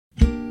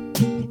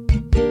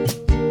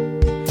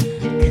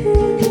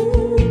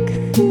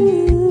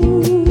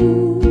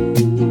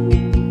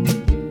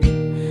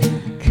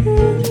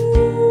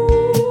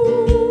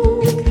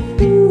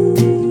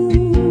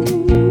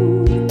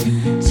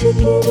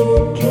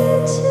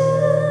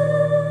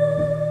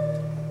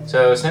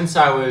So since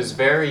I was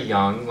very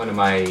young, one of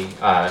my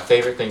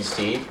favorite things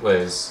to eat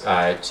was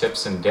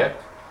chips and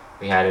dip.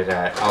 We had it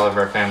at all of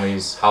our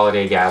family's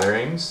holiday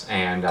gatherings,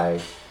 and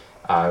I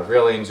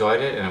really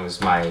enjoyed it, and it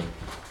was my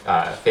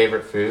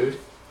favorite food.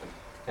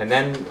 And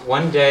then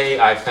one day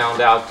I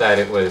found out that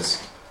it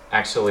was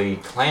actually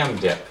clam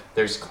dip.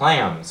 There's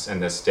clams in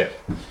this dip,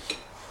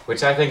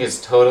 which I think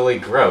is totally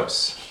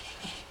gross.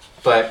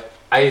 But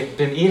I've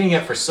been eating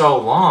it for so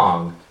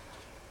long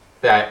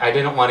that I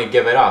didn't want to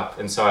give it up,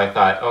 and so I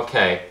thought,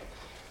 okay,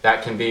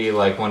 that can be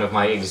like one of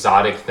my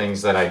exotic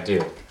things that I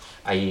do.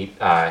 I eat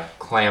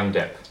clam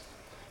dip.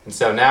 And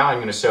so now I'm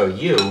going to show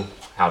you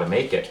how to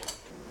make it.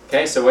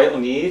 Okay, so what you'll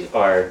need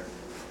are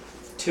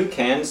 2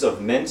 cans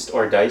of minced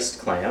or diced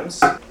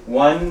clams,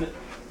 1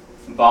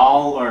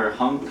 ball or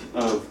hunk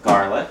of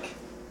garlic,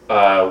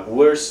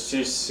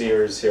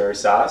 Worcestershire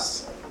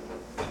sauce.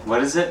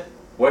 What is it?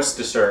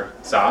 Worcestershire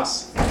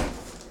sauce.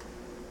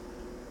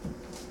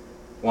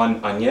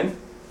 1 onion,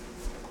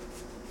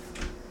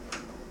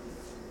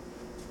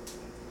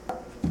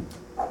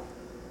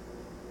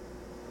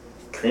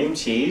 cream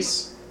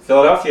cheese,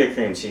 Philadelphia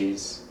cream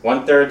cheese,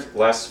 1/3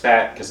 less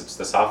fat because it's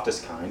the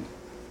softest kind,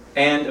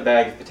 and a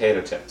bag of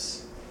potato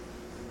chips.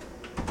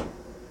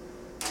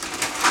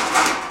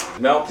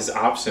 Milk is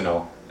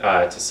optional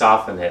to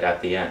soften it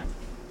at the end.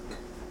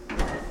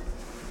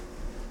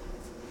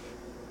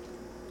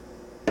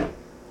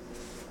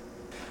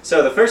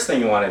 So the first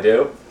thing you want to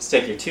do is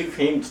take your 2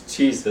 cream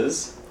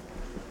cheeses.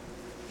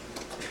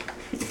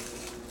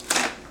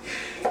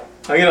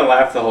 I'm going to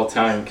laugh the whole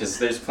time because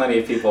there's plenty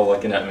of people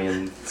looking at me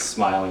and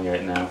smiling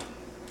right now.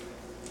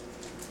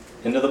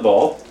 Into the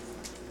bowl.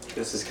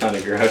 This is kind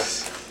of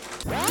gross.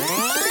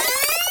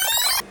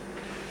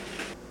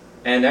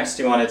 And next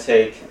you want to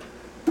take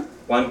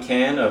 1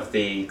 can of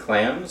the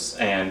clams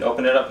and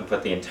open it up and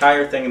put the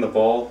entire thing in the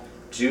bowl,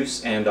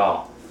 juice and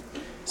all.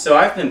 So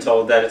I've been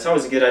told that it's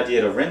always a good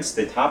idea to rinse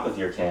the top of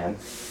your can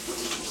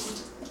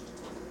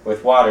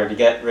with water to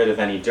get rid of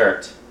any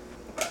dirt.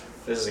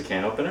 This is a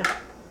can opener.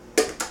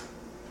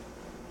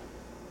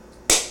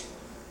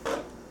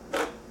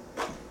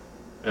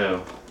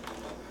 Oh.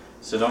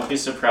 So don't be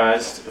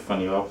surprised if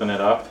when you open it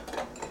up,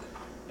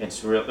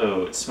 it's real.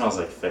 Oh, it smells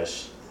like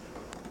fish.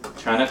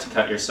 Try not to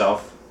cut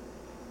yourself.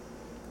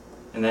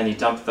 And then you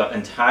dump the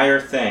entire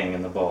thing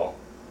in the bowl.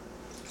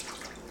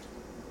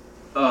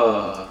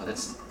 Oh,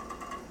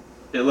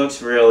 it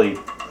looks really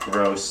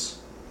gross.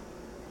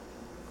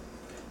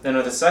 Then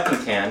with the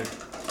second can,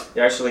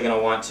 you're actually going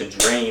to want to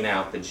drain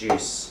out the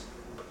juice.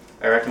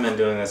 I recommend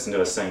doing this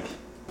into a sink.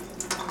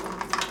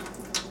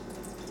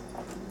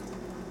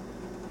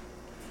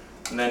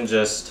 And then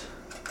just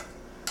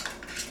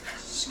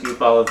scoop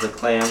all of the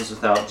clams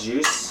without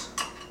juice.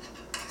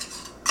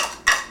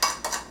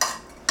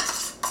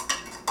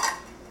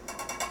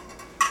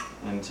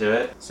 Into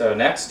it. So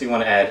next you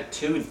want to add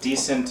 2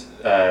 decent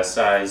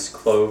sized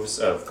cloves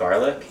of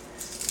garlic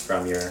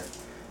from your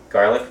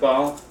garlic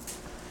ball.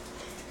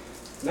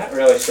 I'm not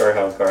really sure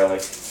how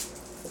garlic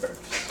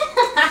works.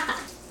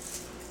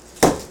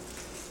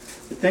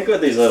 I think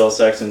what these little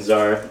sections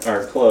are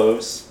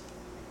cloves.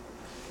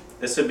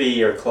 This would be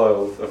your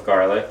clove of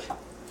garlic.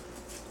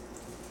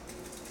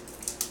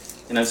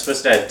 And I'm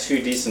supposed to add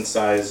 2 decent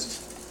sized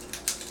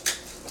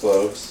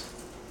cloves.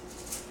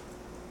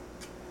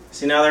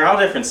 See, now they're all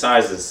different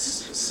sizes,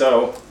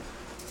 so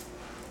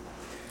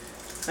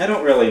I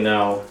don't really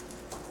know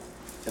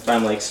if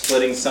I'm like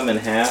splitting some in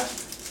half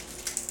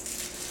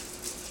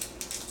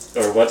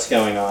or what's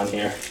going on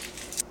here.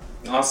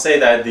 I'll say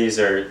that these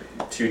are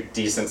 2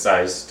 decent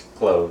sized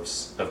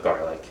cloves of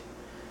garlic.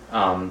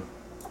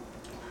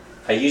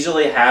 I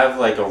usually have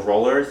like a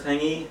roller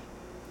thingy,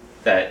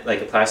 that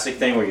like a plastic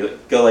thing where you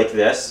go like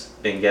this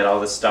and get all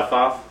this stuff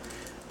off,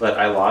 but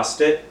I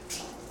lost it.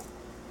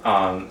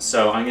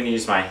 So I'm going to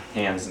use my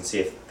hands and see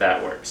if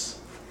that works.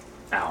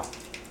 Ow.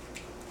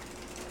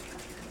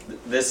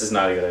 This is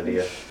not a good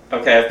idea.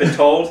 Okay, I've been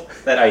told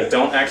that I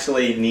don't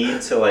actually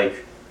need to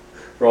like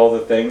roll the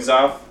things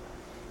off,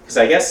 because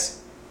I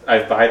guess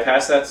I've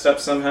bypassed that step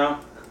somehow.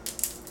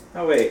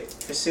 Oh wait,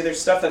 you see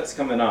there's stuff that's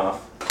coming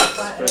off.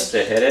 I'm supposed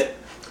to hit it.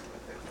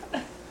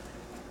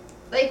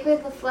 Like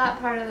with the flat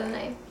part of the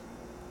knife.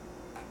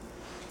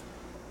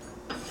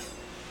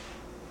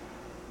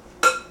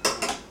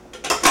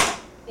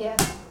 Yeah.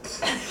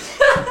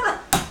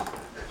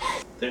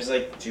 There's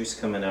like juice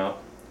coming out.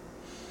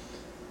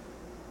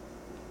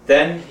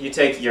 Then you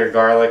take your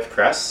garlic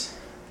press.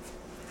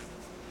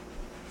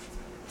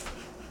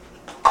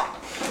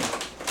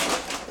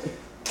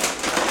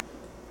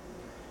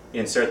 You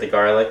insert the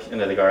garlic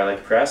into the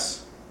garlic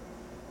press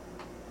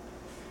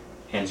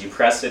and you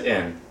press it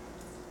in.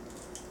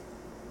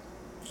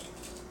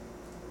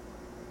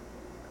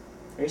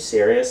 Are you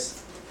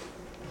serious?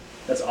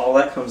 That's all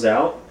that comes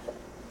out?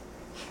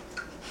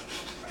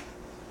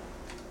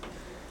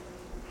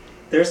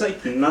 There's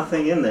like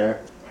nothing in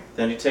there.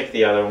 Then you take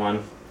the other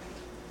one.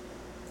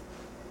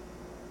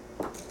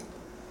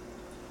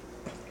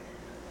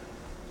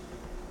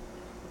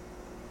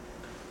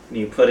 And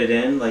you put it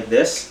in like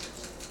this.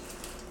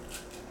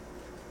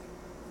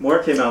 More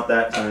came out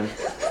that time.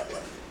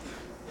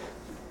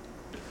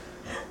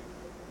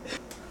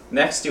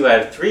 Next you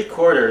add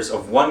 3/4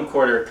 of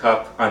 1/4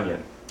 cup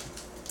onion,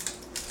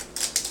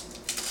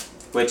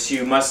 which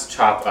you must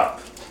chop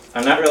up.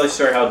 I'm not really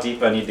sure how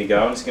deep I need to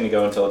go. I'm just going to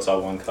go until it's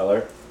all one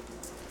color.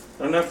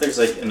 I don't know if there's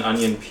like an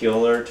onion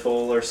peeler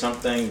tool or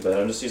something, but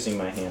I'm just using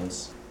my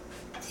hands.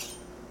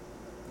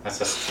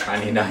 That's a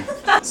tiny knife.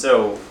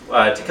 So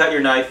to cut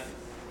your knife,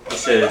 you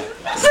should,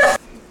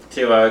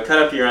 to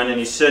cut up your onion,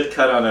 you should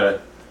cut on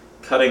a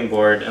cutting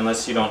board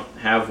unless you don't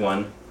have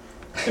one,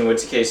 in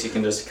which case you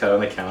can just cut on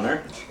the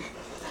counter.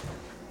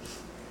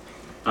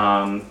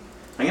 I'm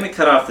going to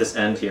cut off this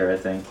end here, I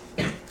think.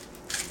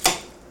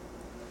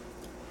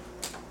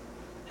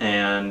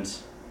 And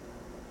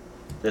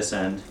this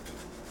end.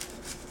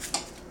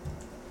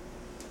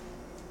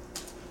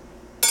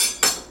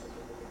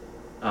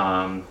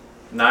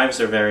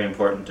 Knives are very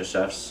important to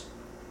chefs.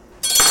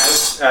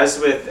 As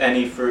with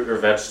any fruit or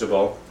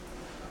vegetable,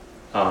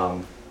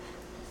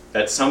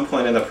 at some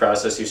point in the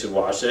process you should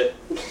wash it.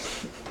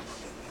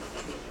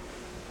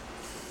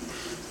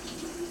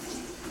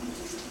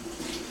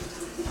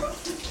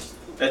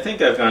 I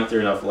think I've gone through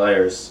enough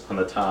layers on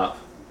the top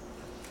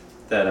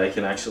that I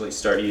can actually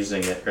start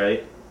using it,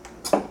 right?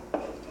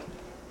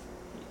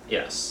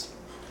 Yes.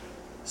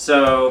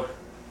 So,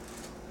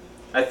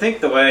 I think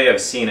the way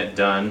I've seen it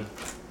done,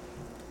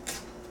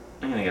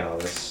 I'm gonna get all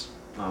this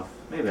off.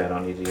 Maybe I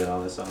don't need to get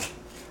all this off.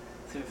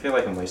 I feel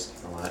like I'm wasting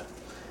a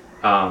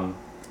lot.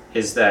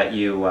 Is that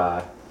you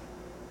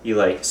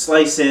like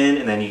slice in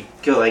and then you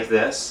go like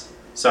this.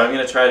 So I'm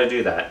gonna try to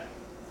do that.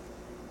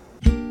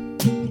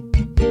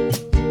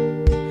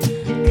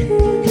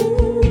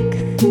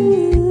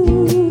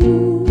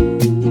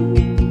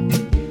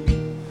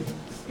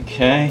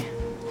 Okay.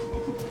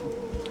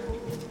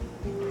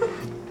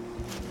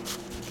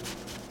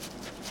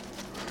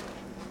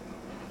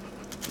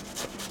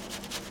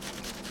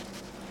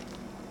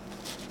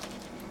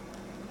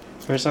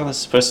 Where's all this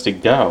supposed to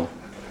go?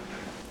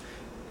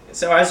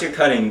 So as you're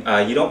cutting,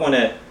 you don't want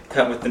to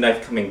cut with the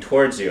knife coming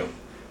towards you.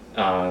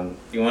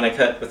 You want to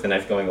cut with the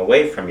knife going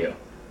away from you.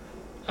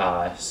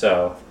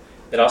 So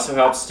it also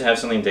helps to have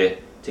something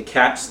to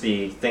catch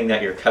the thing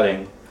that you're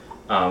cutting.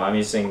 I'm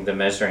using the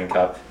measuring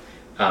cup.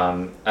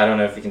 I don't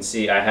know if you can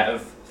see, I have a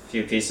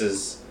few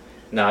pieces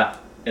not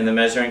in the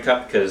measuring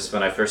cup because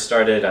when I first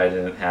started I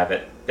didn't have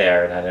it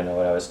there and I didn't know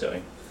what I was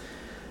doing.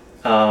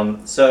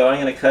 So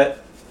I'm going to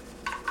cut.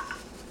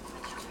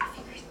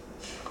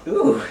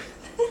 Ooh.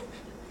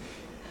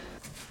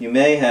 You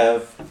may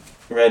have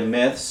read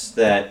myths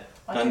that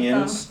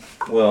onions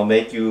will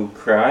make you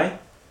cry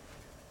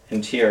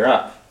and tear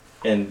up,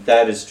 and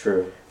that is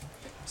true.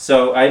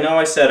 So I know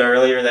I said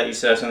earlier that you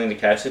should have something to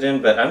catch it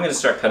in, but I'm going to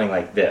start cutting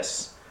like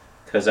this,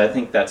 because I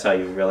think that's how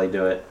you really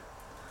do it.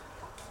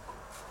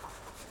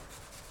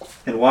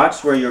 And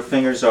watch where your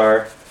fingers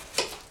are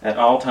at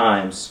all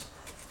times.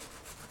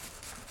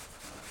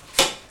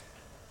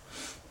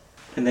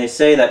 And they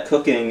say that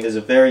cooking is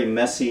a very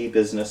messy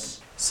business.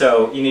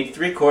 So you need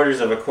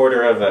 3/4 of a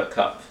quarter of a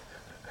cup.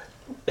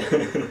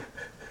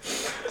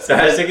 So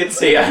as you can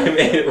see, I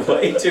made it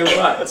way too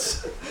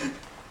much.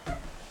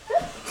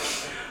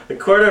 A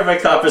quarter of a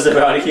cup is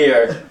about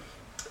here.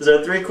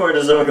 So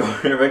 3/4 of a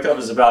quarter of a cup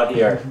is about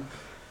here.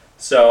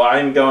 So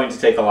I'm going to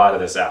take a lot of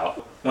this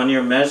out. When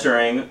you're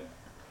measuring,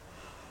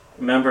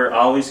 remember,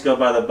 always go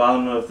by the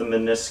bottom of the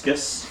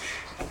meniscus,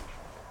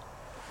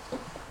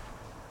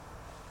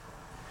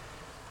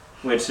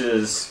 which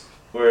is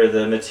where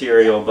the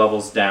material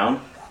bubbles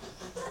down.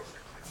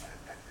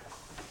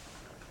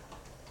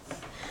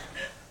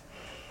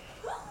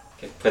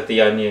 Okay, put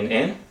the onion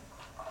in.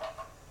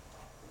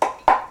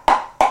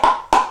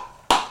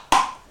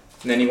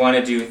 And then you want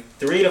to do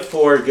 3 to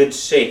 4 good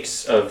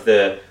shakes of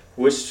the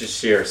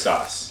Worcestershire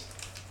sauce.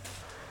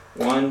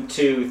 1,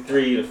 2,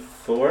 3 to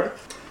 4.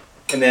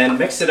 And then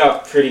mix it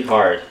up pretty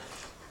hard.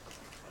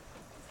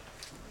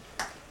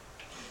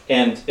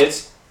 And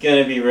it's going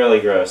to be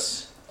really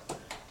gross.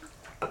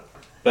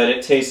 But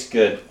it tastes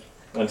good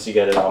once you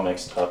get it all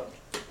mixed up.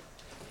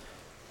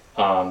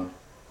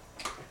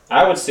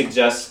 I would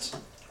suggest,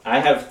 I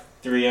have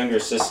 3 younger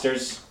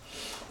sisters,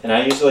 and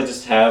I usually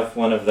just have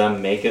one of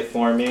them make it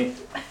for me.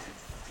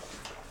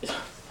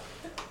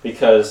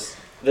 Because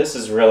this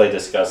is really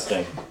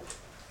disgusting.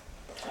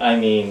 I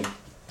mean,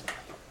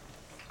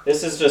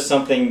 this is just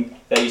something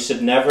that you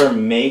should never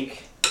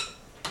make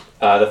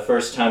the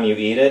first time you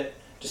eat it.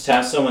 Just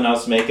have someone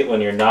else make it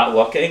when you're not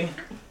looking,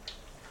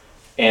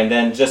 and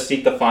then just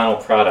eat the final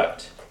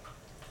product.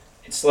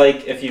 It's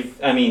like if you,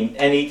 I mean,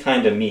 any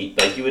kind of meat,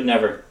 like you would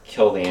never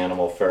kill the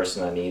animal first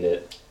and then eat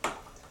it.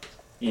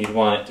 You'd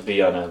want it to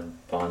be on a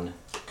bun.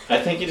 I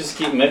think you just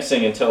keep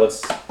mixing until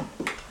it's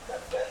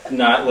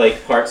not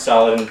like part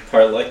solid and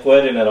part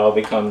liquid and it all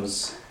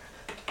becomes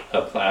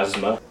a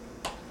plasma.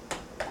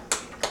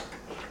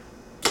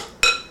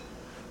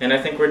 And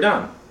I think we're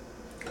done.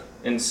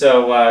 And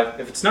so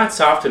if it's not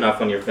soft enough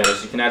when you're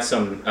finished, you can add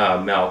some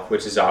milk,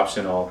 which is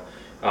optional.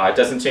 It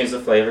doesn't change the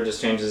flavor,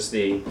 just changes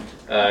the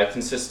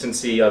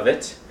consistency of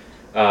it.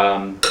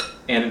 And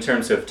in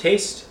terms of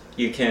taste,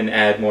 you can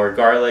add more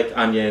garlic,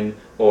 onion,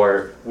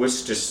 or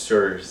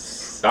Worcestershire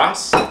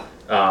sauce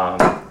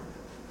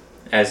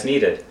as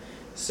needed.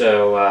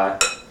 So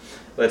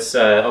let's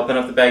open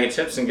up the bag of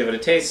chips and give it a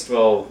taste.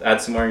 We'll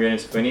add some more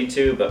ingredients if we need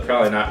to, but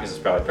probably not because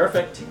it's probably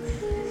perfect.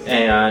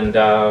 And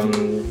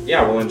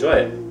yeah, we'll enjoy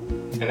it.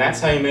 And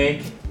that's how you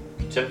make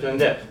chip and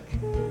dip.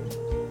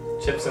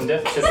 Chips and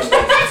dip, chip and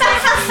dip.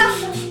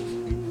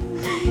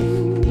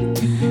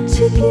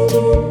 Chicken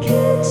and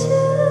ketchup.